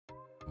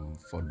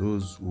For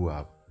those who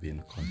have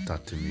been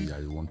contacting me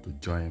that you want to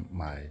join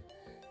my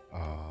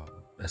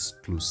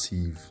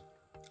exclusive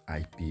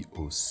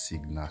IPO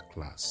signal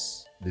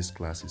class, this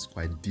class is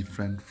quite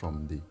different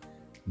from the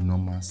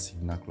normal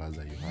signal class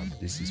that you have.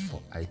 This is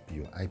for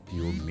IPO.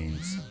 IPO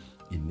means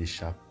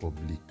initial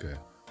public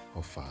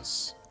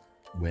offers.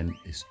 When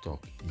a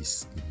stock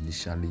is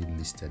initially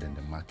listed in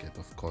the market,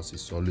 of course,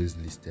 it's always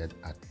listed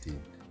at the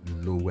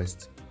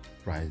lowest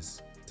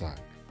price tag,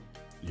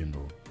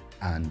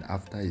 and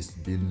after it's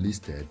been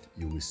listed,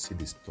 you will see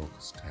the stock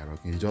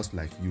skyrocketing. It's just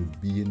like you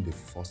being the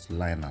first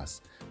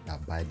liners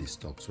that buy the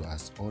stock. So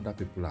as other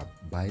people are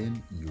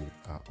buying, you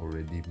are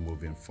already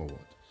moving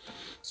forward.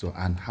 So,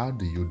 and how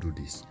do you do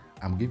this?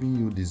 I'm giving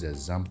you this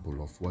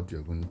example of what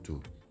you're going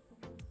to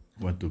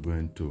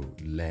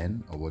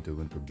learn, or what you're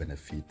going to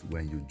benefit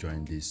when you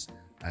join this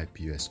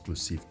IPO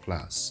exclusive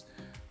class.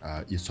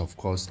 It's of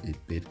course a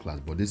paid class,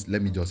 but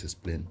let me just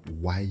explain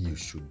why you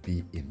should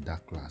be in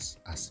that class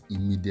as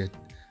immediate,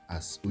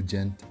 as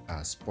urgent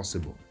as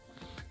possible.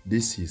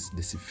 This is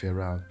the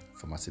Cifera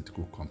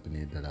pharmaceutical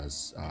company that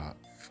has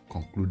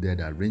concluded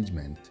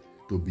arrangement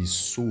to be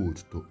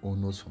sold to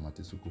Ono's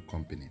pharmaceutical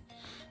company,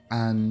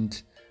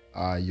 and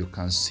you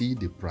can see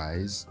the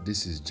price.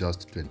 This is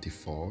just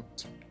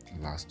 24th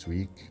last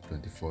week,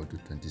 24th to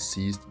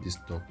 26th. This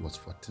stock was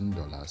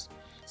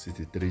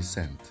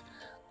 $14.63,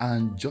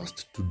 and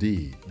just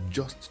today,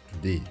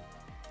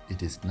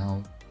 it is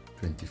now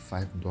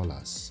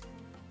 $25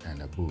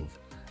 and above.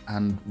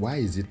 And why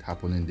is it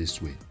happening this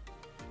way?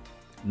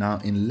 Now,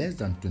 in less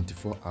than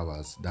 24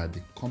 hours that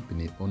the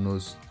company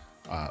owners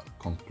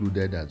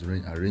concluded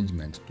an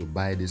arrangement to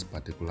buy this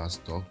particular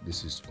stock.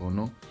 This is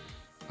Ono.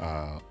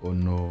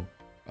 Ono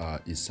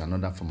is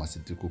another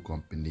pharmaceutical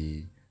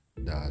company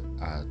that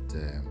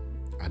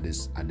at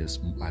this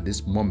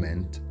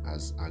moment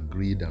has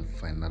agreed and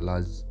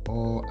finalized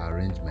all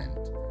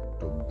arrangement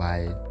to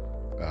buy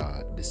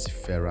the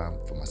Cifera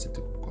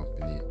pharmaceutical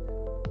company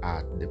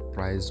at the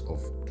price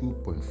of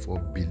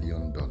 $2.4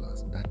 billion.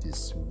 That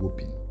is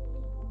whopping.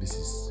 This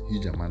is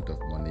huge amount of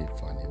money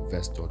for an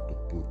investor to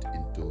put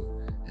into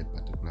a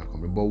particular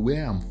company. But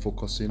where I'm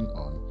focusing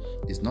on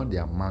is not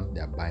the amount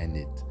they're buying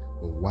it,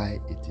 but why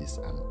it is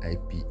an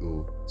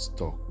IPO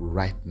stock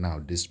right now,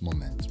 this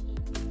moment.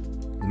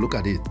 Look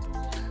at it.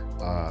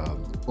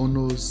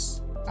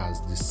 Onos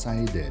has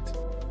decided,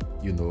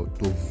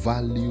 to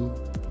value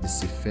the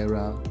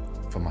Cifera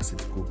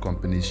pharmaceutical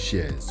company's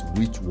shares,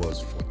 which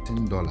was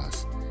 $14,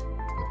 but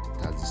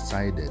it has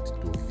decided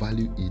to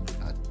value it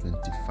at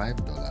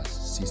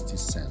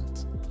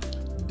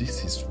 $25.60.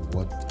 This is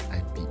what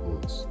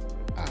IPOs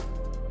are.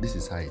 This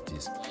is how it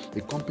is.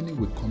 A company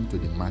will come to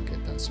the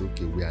market and say,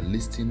 okay, we are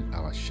listing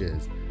our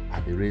shares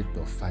at the rate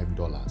of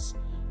 $5.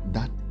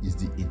 That is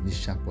the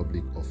initial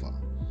public offer.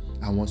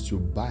 And once you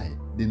buy,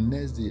 the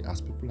next day,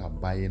 as people are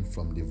buying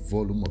from the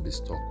volume of the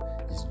stock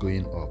is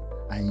going up,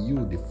 and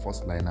you, the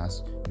first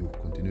liners, you will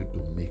continue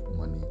to make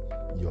money.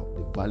 The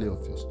value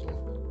of your stock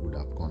would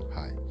have gone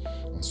high.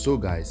 And so,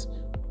 guys,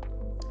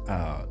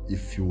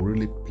 if you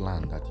really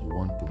plan that you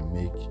want to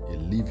make a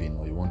living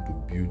or you want to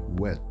build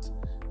wealth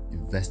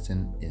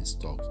investing in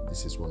stocks,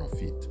 this is one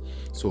of it.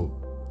 So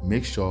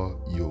make sure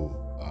you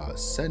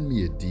send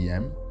me a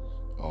DM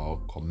or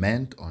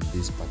comment on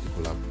this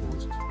particular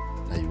post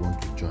that you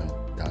want to join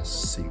that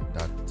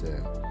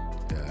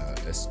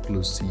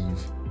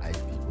exclusive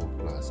IPO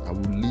class. I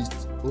will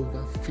list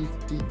over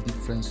 50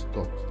 different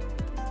stocks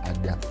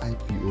at their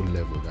IPO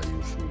level that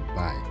you should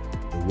buy.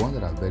 The ones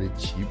that are very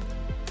cheap,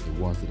 the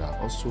ones that are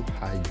also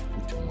high, you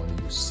put your money,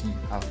 you see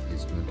how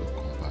it's going to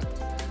convert.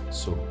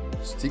 So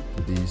stick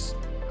to this,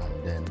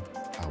 and then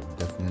I will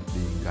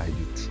definitely guide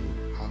you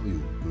through how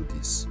you do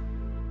this.